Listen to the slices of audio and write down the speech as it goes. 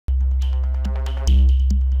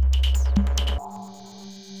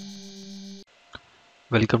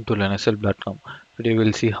Welcome to linuxhelp.com. Today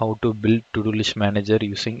we'll see how to build to-do list manager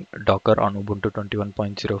using Docker on Ubuntu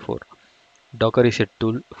 21.04. Docker is a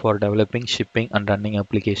tool for developing, shipping and running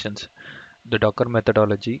applications. The Docker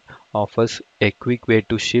methodology offers a quick way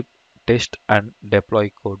to ship, test and deploy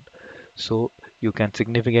code. So you can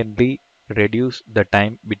significantly reduce the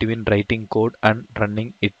time between writing code and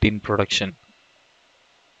running it in production.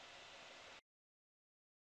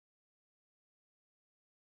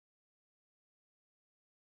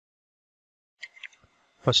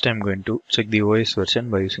 First I'm going to check the OS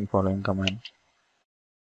version by using following command.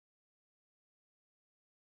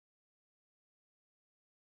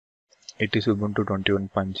 It is Ubuntu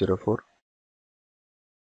 21.04.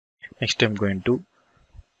 Next I'm going to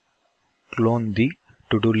clone the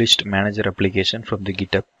to-do list manager application from the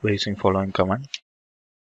Github by using following command.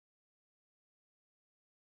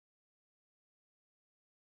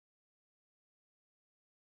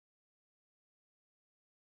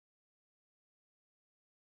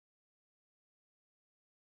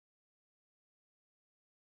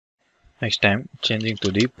 Next time changing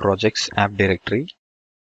to the projects app directory.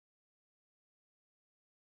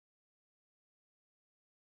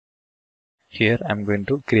 Here I'm going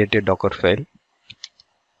to create a Docker file.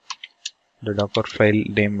 The Docker file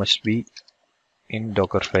name must be in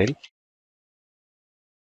Docker file.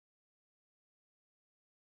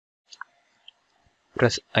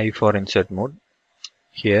 Press I for insert mode.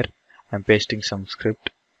 Here I'm pasting some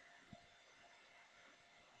script.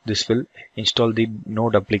 This will install the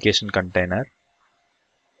node application container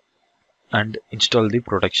and install the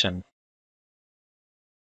production.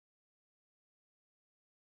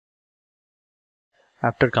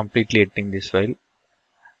 After completely editing this file,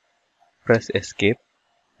 press escape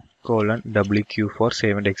 :WQ for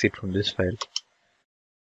save and exit from this file.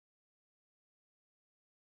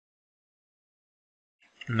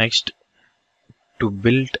 Next, to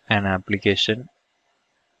build an application,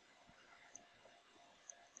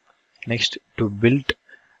 to build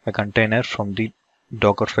a container from the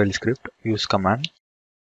Docker file script, use command.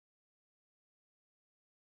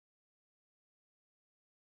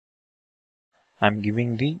 I'm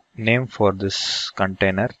giving the name for this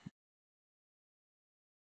container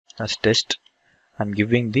as test. I'm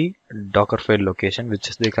giving the Docker file location, which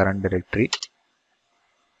is the current directory.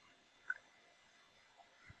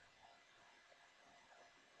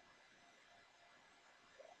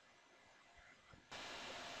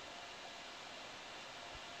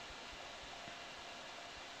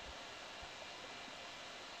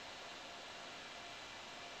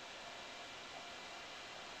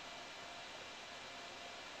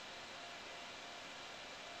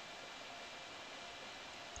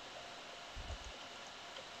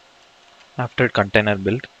 After container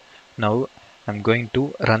build, now I'm going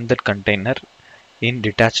to run that container in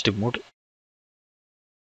detached mode.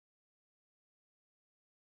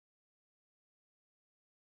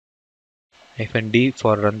 -D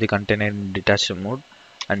for run the container in detached mode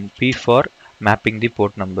and P for mapping the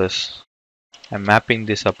port numbers. I'm mapping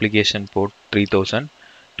this application port 3000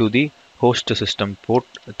 to the host system port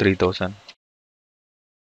 3000.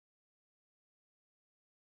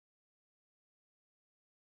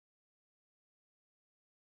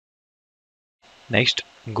 Next,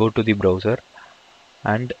 go to the browser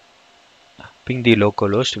and ping the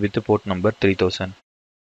localhost with the port number 3000.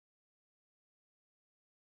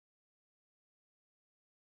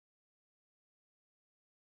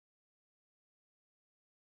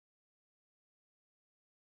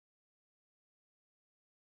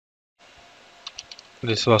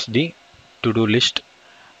 This was the to-do list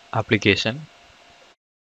application.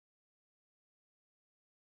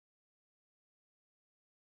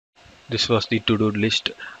 This was the to-do list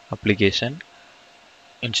application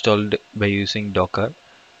installed by using Docker.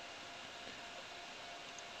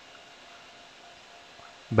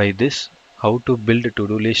 By this, how to build a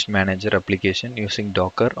to-do list manager application using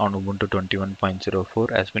Docker on Ubuntu 21.04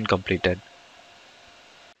 has been completed.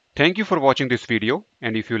 Thank you for watching this video,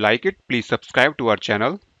 and if you like it, please subscribe to our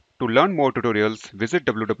channel. To learn more tutorials, visit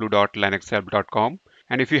www.linuxhelp.com,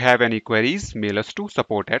 and if you have any queries, mail us to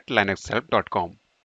support@linuxhelp.com.